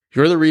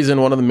you're the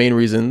reason, one of the main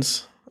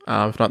reasons,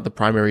 if not the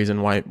primary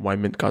reason why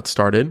Mint got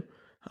started.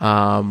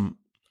 I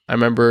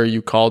remember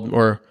you called,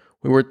 or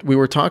we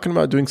were talking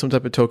about doing some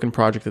type of token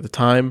project at the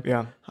time.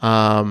 Yeah.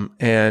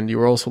 And you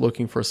were also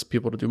looking for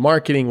people to do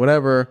marketing,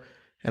 whatever.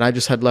 And I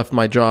just had left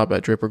my job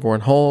at Draper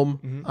Goren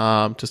Holm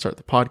to start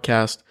the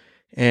podcast.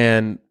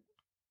 And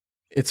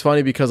it's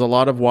funny because a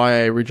lot of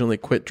why I originally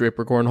quit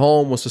Draper Goren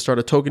Holm was to start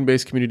a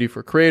token-based community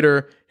for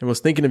Creator, and was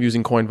thinking of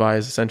using Coinvise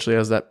essentially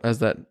as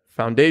that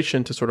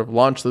foundation to sort of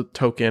launch the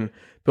token,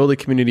 build a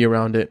community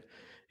around it,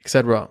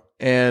 etc.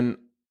 And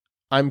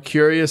I'm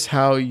curious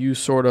how you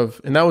sort of,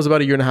 and that was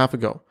about a year and a half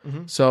ago.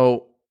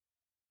 So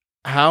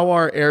how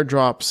were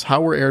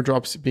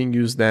airdrops being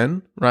used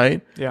then,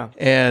 right? Yeah.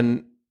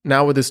 And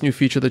now with this new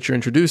feature that you're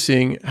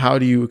introducing, how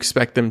do you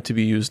expect them to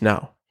be used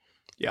now?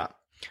 Yeah.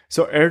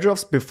 So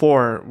airdrops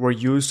before were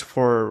used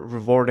for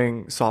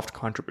rewarding soft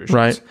contributions,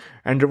 Right.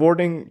 and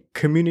rewarding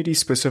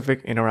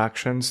community-specific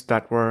interactions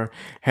that were,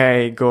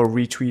 hey, go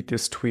retweet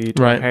this tweet,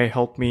 Right. or, hey,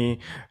 help me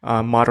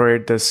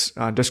moderate this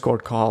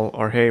Discord call,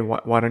 or hey,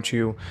 why don't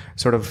you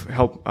sort of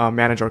help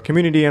manage our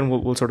community, and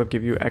we'll sort of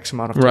give you X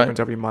amount of tokens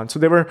every month. So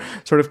they were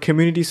sort of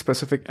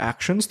community-specific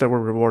actions that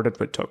were rewarded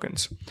with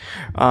tokens.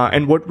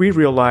 And what we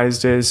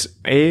realized is,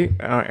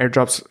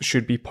 airdrops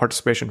should be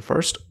participation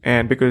first,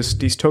 and because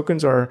these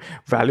tokens are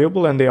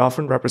valuable and they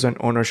often represent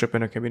ownership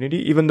in a community,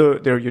 even though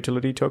they're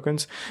utility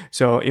tokens.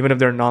 So even if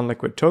they're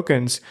non-liquid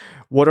tokens,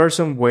 what are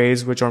some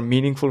ways which are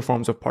meaningful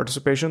forms of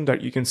participation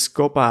that you can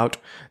scope out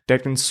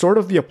that can sort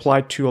of be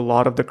applied to a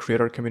lot of the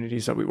creator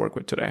communities that we work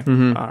with today,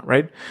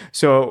 right?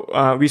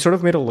 So we sort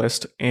of made a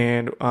list,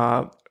 and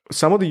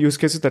some of the use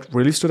cases that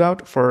really stood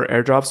out for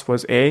airdrops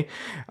was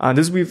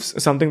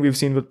something we've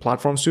seen with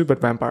platforms too,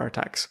 but vampire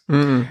attacks.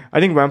 I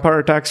think vampire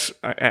attacks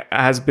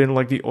has been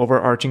like the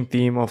overarching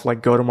theme of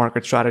like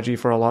go-to-market strategy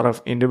for a lot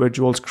of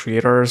individuals,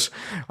 creators,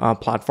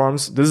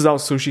 platforms. This is how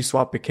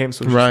SushiSwap became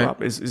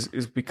SushiSwap,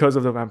 is because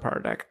of the vampire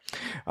attack.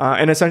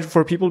 And essentially,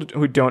 for people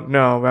who don't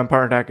know,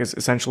 vampire attack is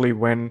essentially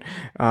when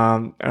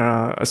a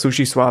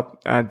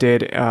SushiSwap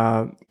did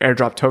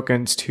airdrop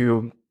tokens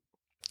to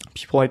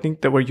people, I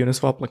think, that were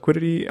Uniswap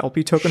liquidity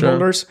LP token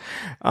holders.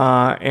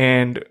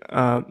 And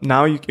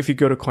now if you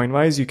go to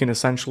Coinvise, you can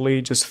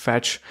essentially just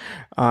fetch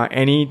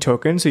any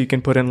token. So you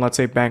can put in, let's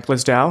say,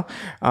 Bankless DAO,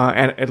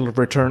 and it'll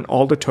return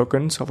all the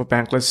tokens of a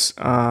Bankless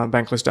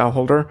DAO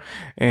holder,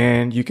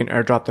 and you can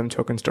airdrop them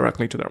tokens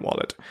directly to their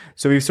wallet.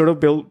 So we've sort of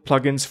built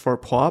plugins for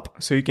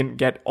POAP, so you can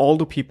get all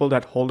the people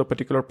that hold a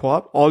particular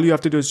POAP. All you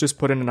have to do is just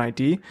put in an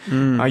ID.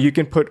 You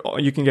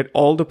can get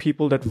all the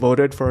people that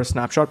voted for a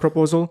snapshot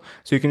proposal.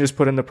 So you can just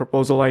put in the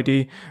proposal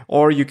ID,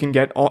 or you can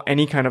get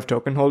any kind of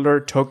token holder,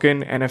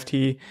 token,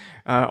 NFT,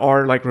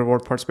 or like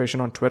reward participation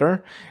on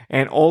Twitter.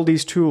 And all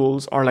these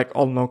tools are like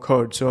all no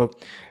code. So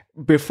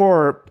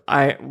before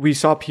we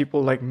saw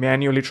people like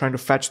manually trying to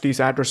fetch these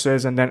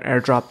addresses and then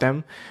airdrop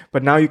them.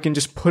 But now you can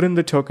just put in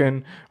the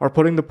token or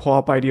put in the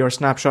POAP ID or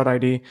snapshot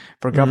ID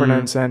for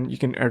governance, and you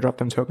can airdrop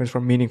them tokens for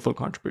meaningful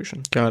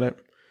contribution. Got it.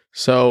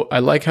 So I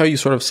like how you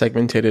sort of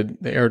segmented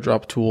the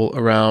airdrop tool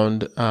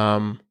around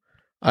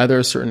either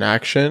a certain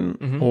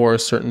action or a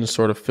certain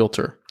sort of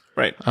filter.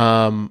 Right.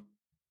 I'm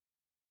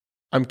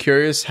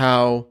curious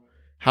how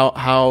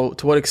to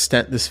what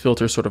extent this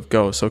filter sort of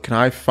goes. So can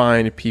I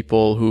find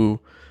people who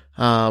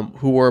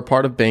were a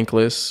part of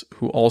Bankless,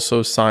 who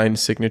also signed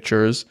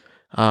signatures,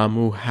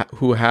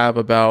 who have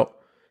about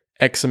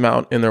X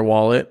amount in their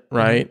wallet,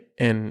 right?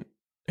 And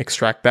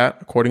extract that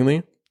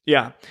accordingly?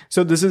 Yeah.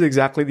 So this is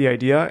exactly the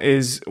idea,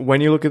 is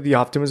when you look at the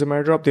Optimism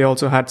airdrop, they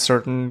also had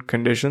certain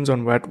conditions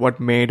on what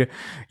made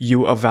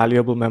you a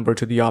valuable member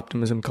to the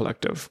Optimism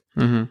collective,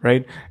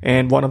 right?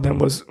 And one of them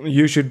was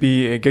you should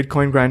be a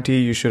Gitcoin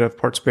grantee. You should have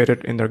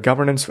participated in their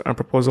governance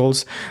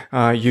proposals.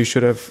 You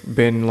should have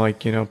been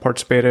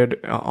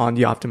participated on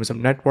the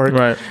Optimism network.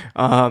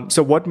 Right.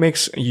 So what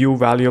makes you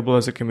valuable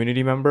as a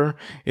community member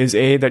is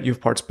that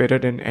you've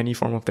participated in any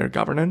form of their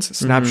governance.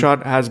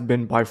 Snapshot has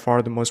been by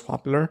far the most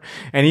popular.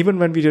 And even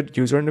when we did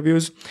user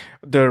interviews,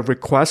 the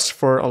requests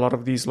for a lot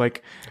of these,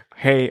 like,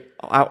 hey,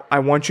 I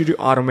want you to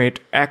automate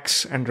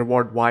X and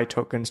reward Y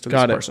tokens to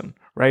this person,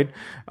 right?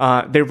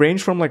 They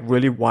range from like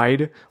really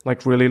wide,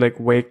 like really like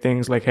vague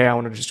things like, hey, I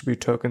want to distribute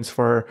tokens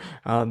for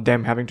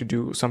them having to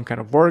do some kind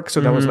of work.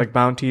 So that was like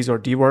bounties or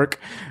D work,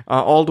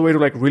 all the way to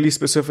like really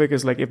specific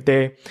is like, if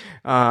they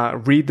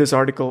read this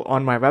article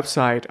on my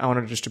website, I want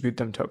to distribute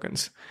them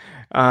tokens.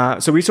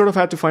 So we sort of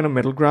had to find a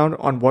middle ground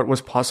on what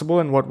was possible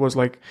and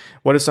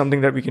what is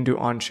something that we can do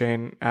on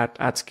chain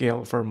at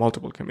scale for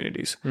multiple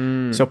communities.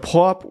 So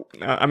POAP,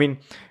 I mean,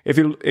 if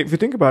you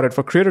think about it,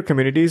 for creator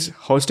communities,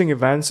 hosting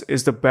events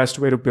is the best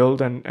way to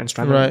build and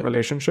strengthen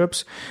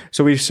relationships.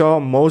 So we saw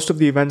most of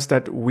the events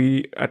that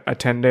we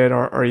attended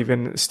or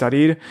even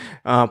studied,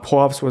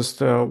 POAPs was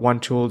the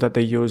one tool that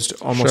they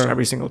used almost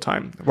every single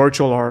time,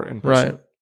 virtual or in person. Right.